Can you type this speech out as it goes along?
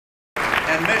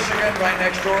and Michigan right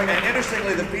next door. And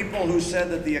interestingly, the people who said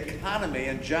that the economy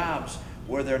and jobs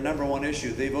were their #1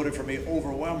 issue, they voted for me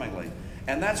overwhelmingly.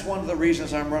 And that's one of the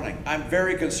reasons I'm running. I'm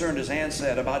very concerned, as Ann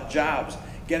said, about jobs,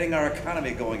 getting our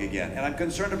economy going again. And I'm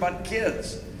concerned about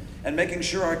kids and making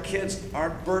sure our kids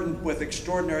aren't burdened with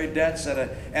extraordinary debts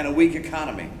and a weak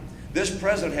economy. This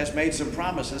president has made some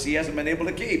promises he hasn't been able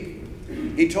to keep.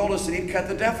 He told us that he'd cut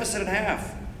the deficit in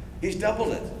half. He's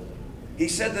doubled it. He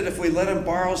said that if we let him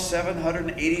borrow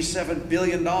 $787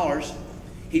 billion,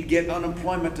 he'd get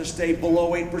unemployment to stay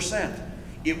below 8%.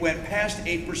 It went past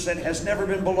 8%, has never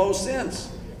been below since.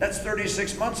 That's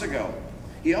 36 months ago.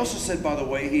 He also said, by the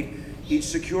way, he'd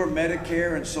secure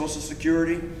Medicare and Social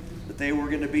Security, that they were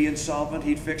going to be insolvent,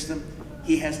 he'd fix them.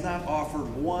 He has not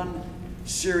offered one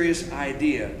serious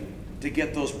idea to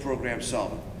get those programs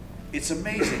solvent. It's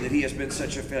amazing that he has been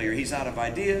such a failure. He's out of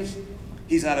ideas,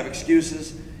 he's out of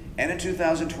excuses, and in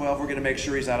 2012, we're going to make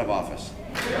sure he's out of office.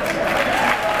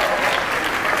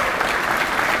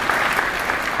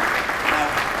 Now,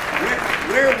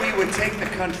 where we would take the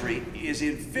country is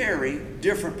in very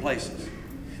different places.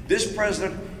 This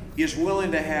president is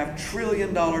willing to have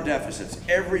trillion-dollar deficits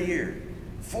every year.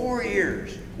 4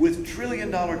 years with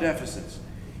trillion-dollar deficits.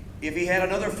 If he had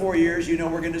another 4 years, you know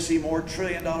we're going to see more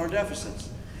trillion-dollar deficits.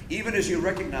 Even as you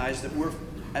recognize that we're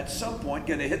at some point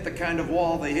going to hit the kind of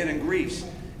wall they hit in Greece,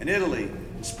 and Italy,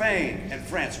 and Spain, and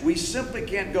France. We simply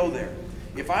can't go there.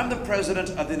 If I'm the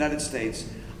president of the United States,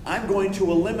 I'm going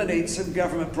to eliminate some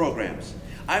government programs.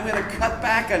 I'm going to cut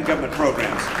back on government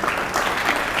programs.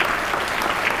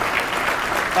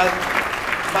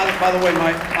 By the way,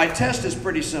 my test is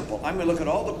pretty simple. I'm going to look at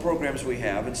all the programs we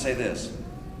have and say this.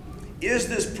 Is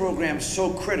this program so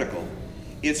critical,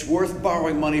 it's worth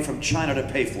borrowing money from China to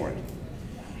pay for it?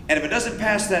 And if it doesn't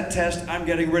pass that test, I'm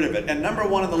getting rid of it. And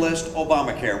 #1 on the list,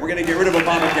 Obamacare. We're going to get rid of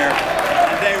Obamacare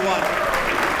on day one.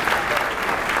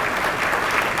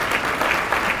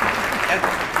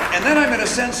 And then I'm going to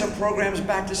send some programs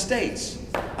back to states.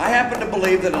 I happen to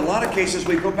believe that in a lot of cases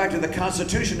we go back to the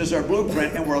Constitution as our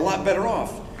blueprint and we're a lot better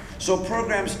off. So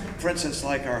programs, for instance,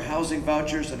 like our housing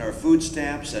vouchers and our food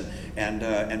stamps and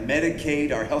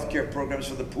Medicaid, our health care programs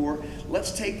for the poor,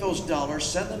 let's take those dollars,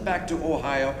 send them back to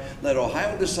Ohio, let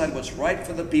Ohio decide what's right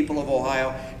for the people of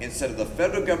Ohio instead of the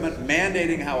federal government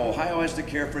mandating how Ohio has to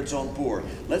care for its own poor.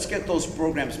 Let's get those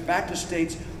programs back to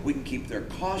states. We can keep their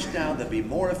costs down, they'll be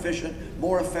more efficient,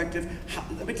 more effective.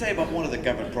 Let me tell you about one of the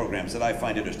government programs that I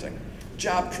find interesting.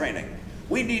 Job training.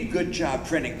 We need good job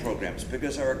training programs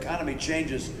because our economy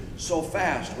changes so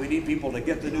fast. We need people to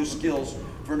get the new skills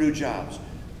for new jobs.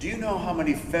 Do you know how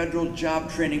many federal job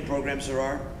training programs there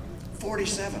are?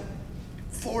 47.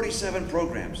 47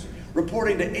 programs,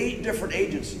 reporting to 8 different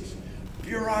agencies.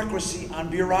 Bureaucracy on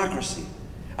bureaucracy.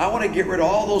 I want to get rid of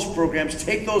all those programs,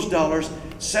 take those dollars,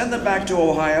 send them back to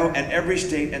Ohio and every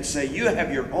state and say, you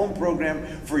have your own program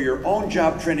for your own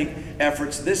job training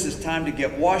efforts. This is time to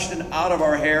get Washington out of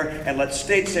our hair and let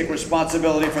states take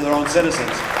responsibility for their own citizens.